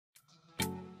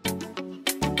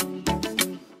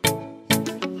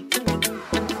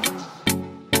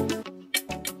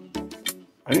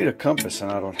I need a compass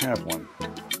and I don't have one.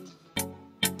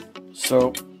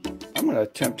 So I'm going to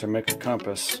attempt to make a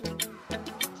compass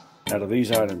out of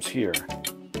these items here.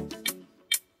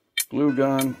 Glue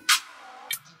gun,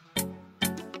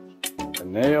 a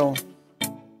nail,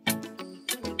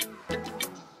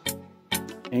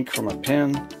 ink from a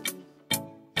pen,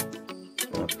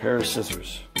 and a pair of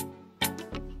scissors.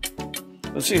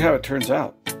 Let's see how it turns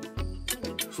out.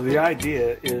 So the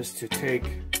idea is to take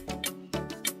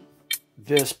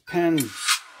this pen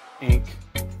ink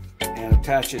and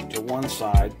attach it to one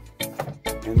side,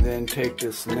 and then take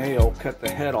this nail, cut the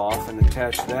head off, and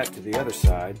attach that to the other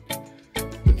side.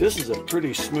 But this is a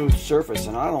pretty smooth surface,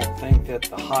 and I don't think that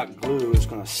the hot glue is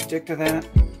going to stick to that.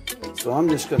 So I'm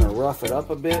just going to rough it up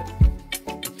a bit.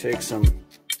 Take some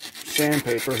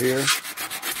sandpaper here,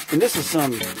 and this is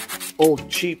some old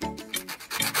cheap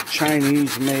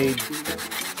Chinese-made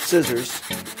scissors.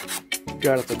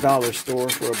 Got at the dollar store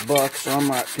for $1, so I'm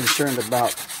not concerned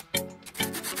about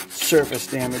surface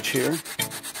damage here.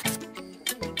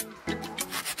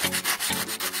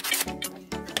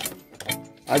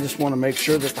 I just want to make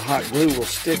sure that the hot glue will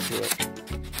stick to it.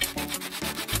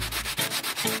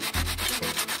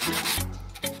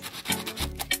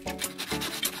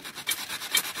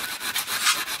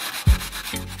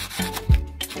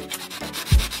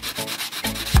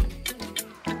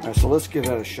 Alright, so let's give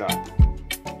that a shot.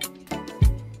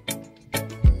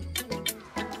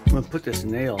 I'm going to put this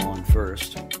nail on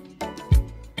first.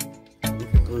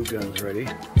 Get the glue guns ready.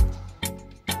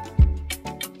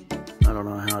 I don't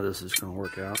know how this is going to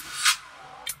work out.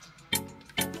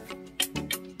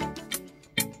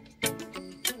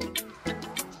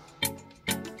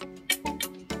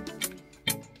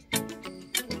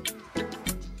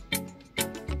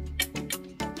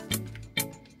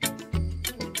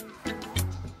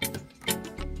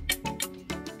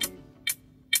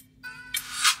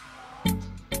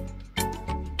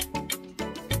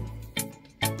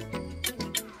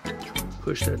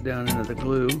 Push that down into the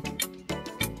glue.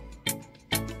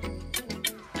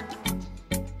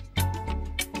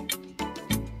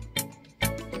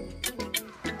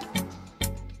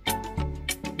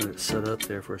 Let it set up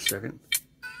there for a second.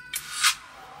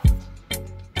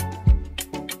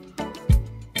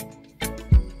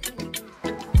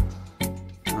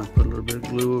 I'll put a little bit of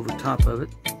glue over top of it.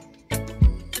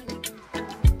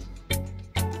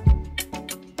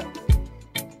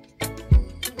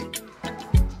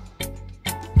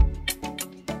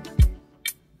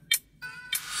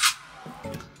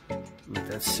 Let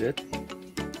that sit.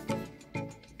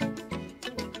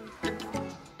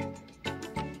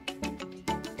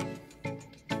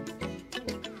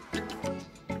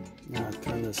 Now I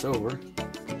turn this over.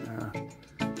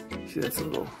 See, that's a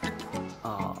little.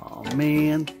 Oh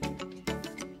man.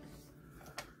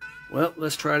 Well,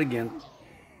 let's try it again.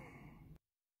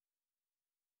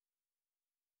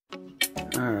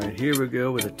 All right, here we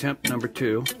go with attempt number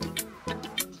 2.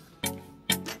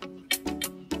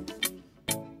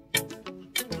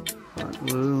 Hot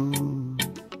glue.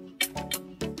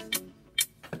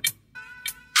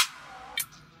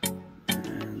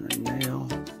 And the nail.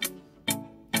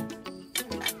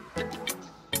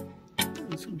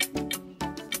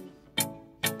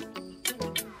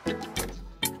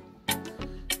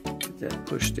 Get that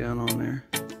pushed down on there.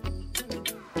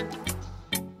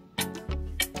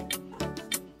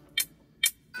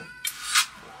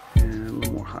 And a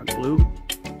little more hot glue.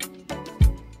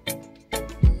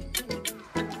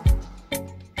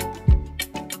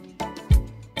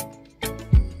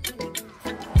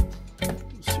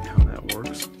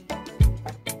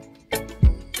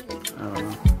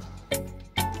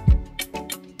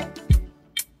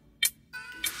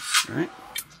 Alright,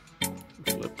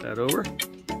 flip that over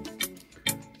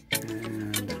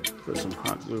and put some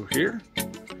hot glue here.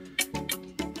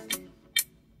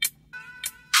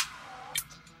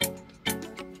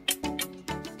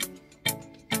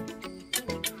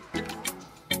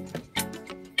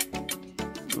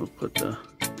 We'll put the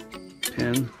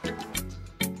pen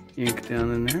ink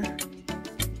down in there.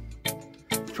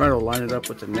 Try to line it up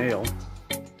with the nail.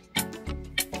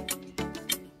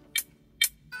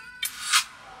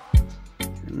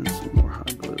 And then some more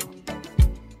hot glue.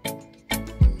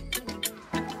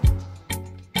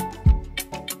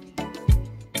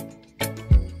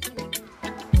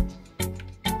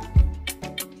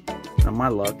 Now my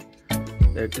luck,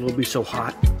 that glue will be so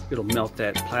hot, it'll melt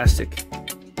that plastic.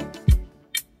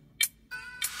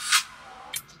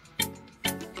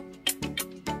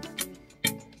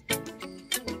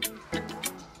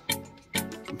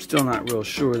 I'm still not real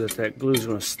sure that that glue is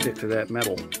going to stick to that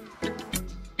metal.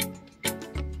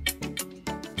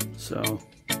 So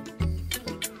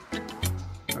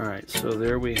All right, so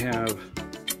there we have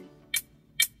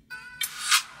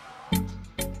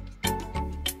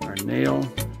our nail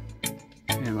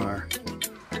and our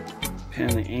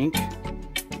pen and ink.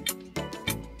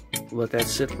 We'll let that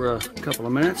sit for a couple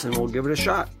of minutes and we'll give it a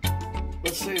shot.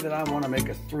 Let's say that I want to make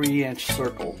a 3-inch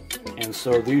circle, and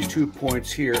so these 2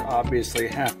 points here obviously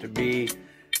have to be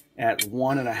at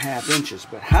 1.5 inches,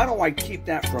 but how do I keep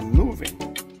that from moving?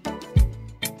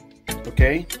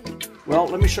 Okay, well,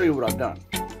 let me show you what I've done.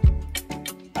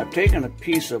 I've taken a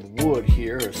piece of wood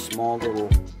here, a small little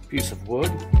piece of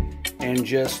wood, and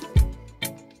just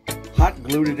hot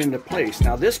glued it into place.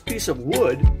 Now this piece of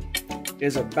wood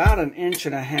is about 1.5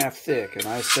 inches thick, and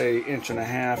I say 1.5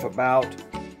 inches, about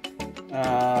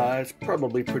it's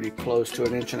probably pretty close to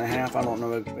 1.5 inches. I don't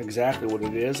know exactly what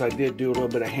it is. I did do a little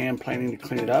bit of hand planing to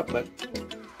clean it up, but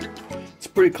it's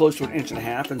pretty close to 1.5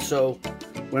 inches. And so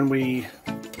when we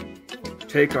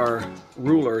take our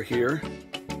ruler here,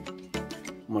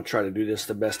 I'm going to try to do this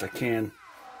the best I can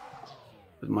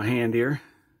with my hand here,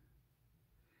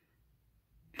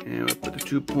 and we'll put the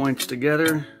 2 points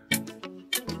together.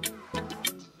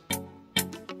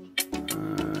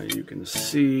 You can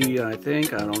see, I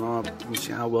think, I don't know, let me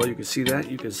see how well you can see that.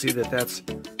 You can see that that's,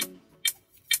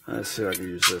 let's see if I can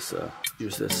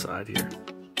use this side here.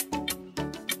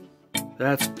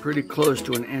 That's pretty close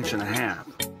to 1.5 inches.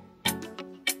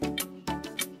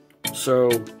 So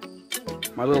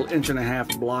my little 1.5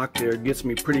 inch block there gets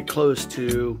me pretty close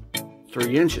to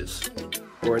 3 inches,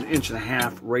 or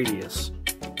 1.5 inch radius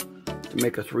to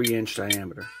make a 3-inch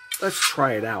diameter. Let's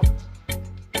try it out.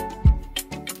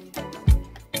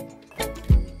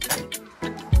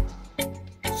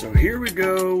 So here we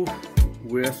go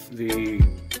with the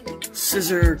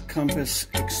scissor compass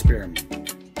experiment.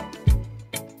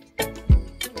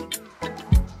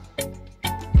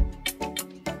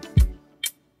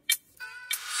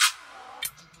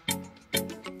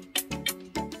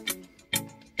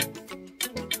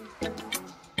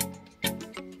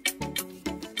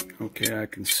 Okay, I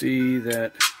can see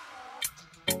that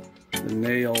the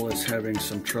nail is having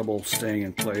some trouble staying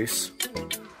in place.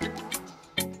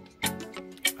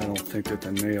 I don't think that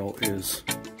the nail is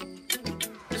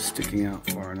sticking out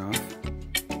far enough.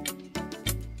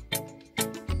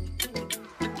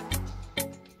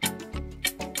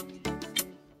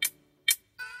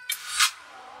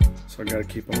 So I got to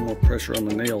keep a little more pressure on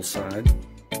the nail side.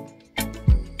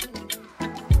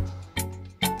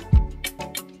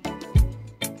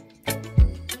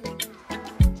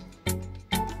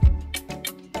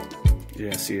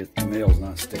 Yeah, see, the nail's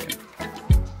not sticking.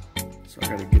 So I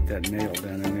got to get that nail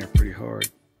down in there pretty hard.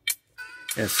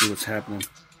 Yeah, see what's happening.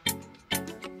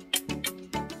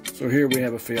 So here we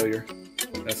have a failure.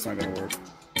 That's not going to work.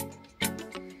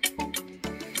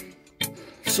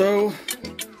 So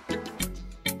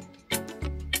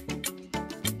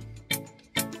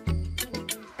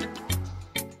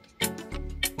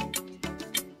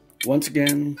once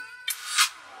again,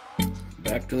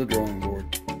 back to the drawing board.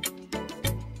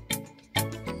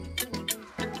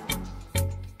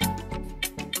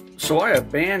 So I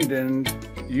abandoned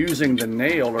using the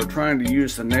nail, or trying to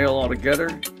use the nail altogether,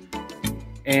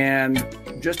 and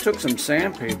just took some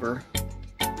sandpaper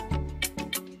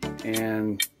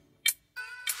and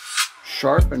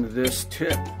sharpened this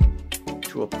tip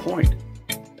to a point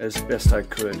as best I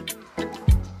could.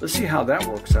 Let's see how that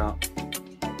works out.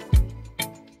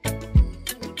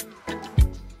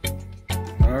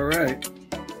 All right,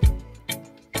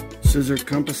 scissor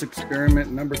compass experiment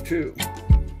number 2.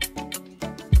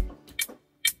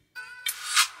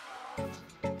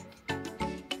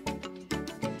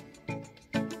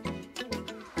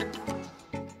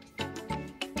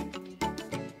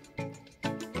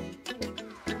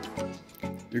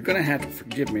 You're gonna have to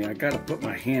forgive me. I gotta put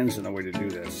my hands in the way to do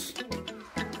this.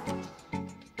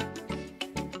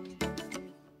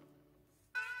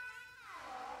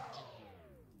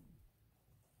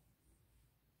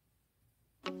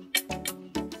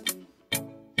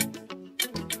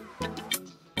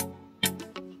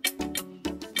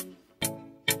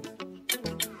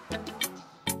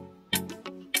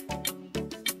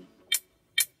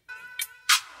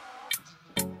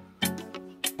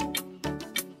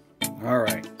 All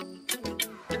right,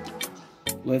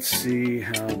 let's see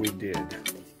how we did.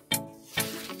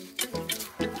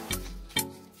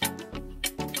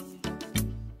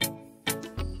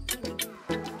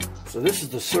 So this is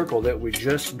the circle that we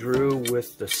just drew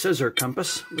with the scissor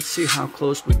compass. Let's see how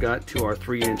close we got to our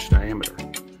 3-inch diameter.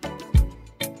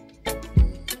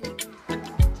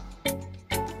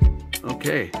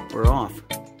 Okay, we're off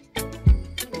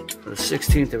a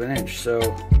 1/16 of an inch.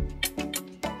 So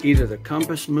either the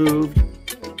compass moved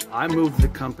I moved the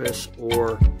compass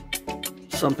or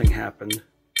something happened.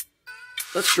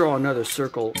 Let's draw another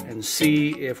circle and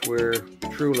see if we're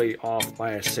truly off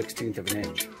by 1/16 of an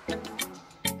inch.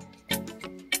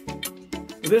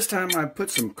 This time I put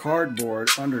some cardboard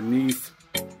underneath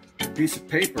a piece of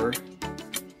paper.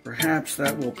 Perhaps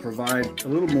that will provide a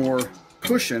little more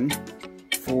cushion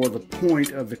for the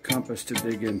point of the compass to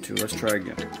dig into. Let's try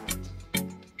again.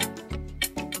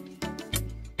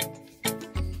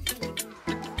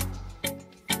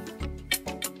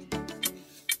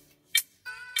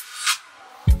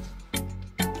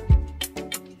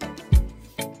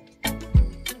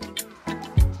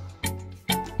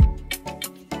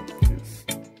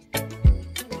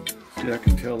 See, I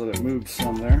can tell that it moved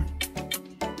some there.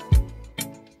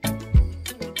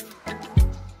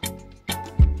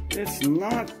 It's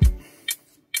not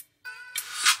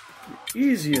the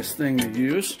easiest thing to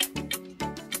use.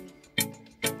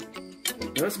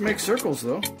 It does make circles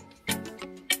though.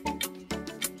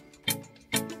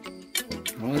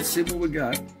 Well, let's see what we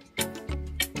got.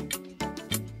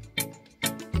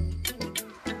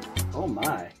 Oh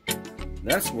my,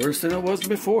 that's worse than it was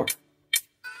before.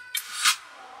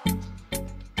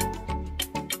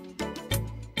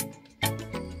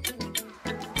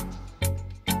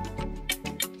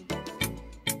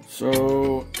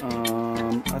 So,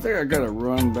 I think I gotta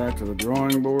run back to the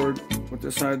drawing board with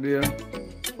this idea.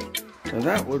 Now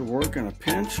that would work in a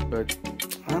pinch, but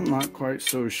I'm not quite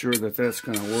so sure that that's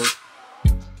gonna work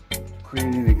to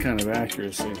create any kind of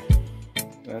accuracy.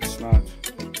 That's not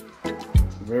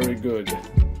very good.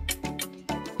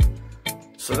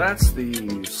 So that's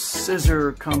the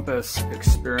scissor compass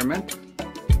experiment.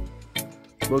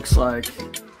 Looks like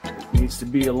it needs to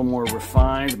be a little more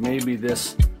refined. Maybe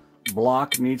this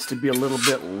block needs to be a little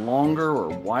bit longer or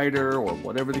wider or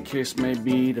whatever the case may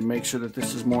be to make sure that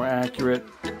this is more accurate.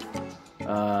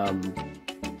 I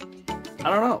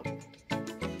don't know.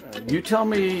 You tell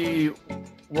me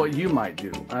what you might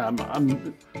do.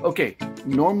 Okay,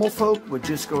 normal folk would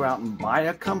just go out and buy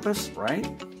a compass, right?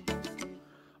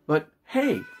 But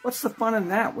hey, what's the fun in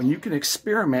that when you can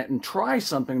experiment and try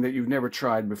something that you've never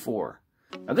tried before?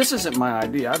 Now, this isn't my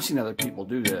idea. I've seen other people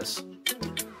do this.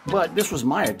 But this was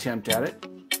my attempt at it.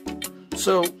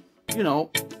 So, you know,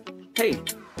 hey,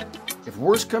 if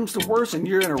worse comes to worse and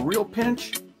you're in a real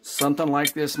pinch, something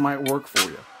like this might work for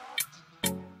you.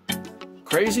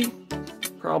 Crazy?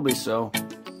 Probably so.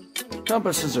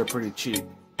 Compasses are pretty cheap.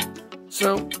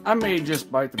 So I may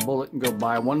just bite the bullet and go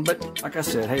buy one, but like I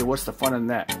said, hey, what's the fun in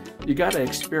that? You gotta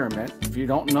experiment. If you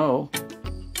don't know,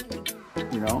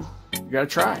 you know, you gotta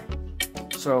try.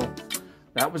 So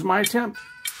that was my attempt.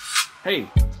 Hey,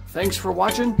 thanks for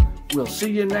watching. We'll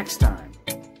see you next time.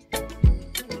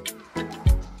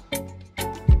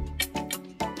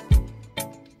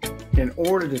 In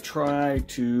order to try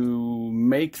to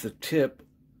make the tip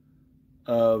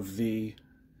of the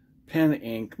pen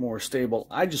ink more stable,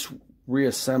 I just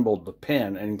reassembled the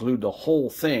pen and glued the whole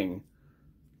thing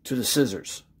to the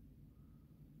scissors.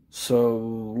 So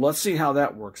let's see how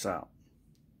that works out.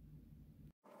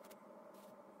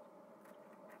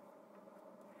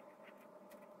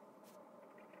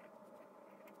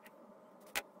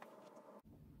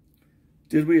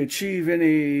 Did we achieve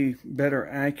any better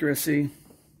accuracy?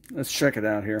 Let's check it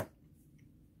out here.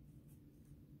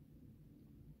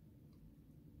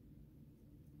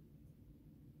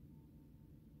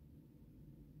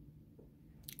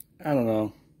 I don't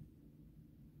know.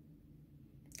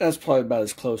 That's probably about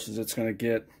as close as it's going to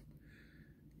get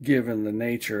given the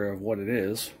nature of what it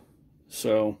is.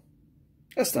 So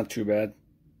that's not too bad.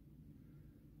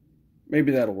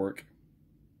 Maybe that'll work.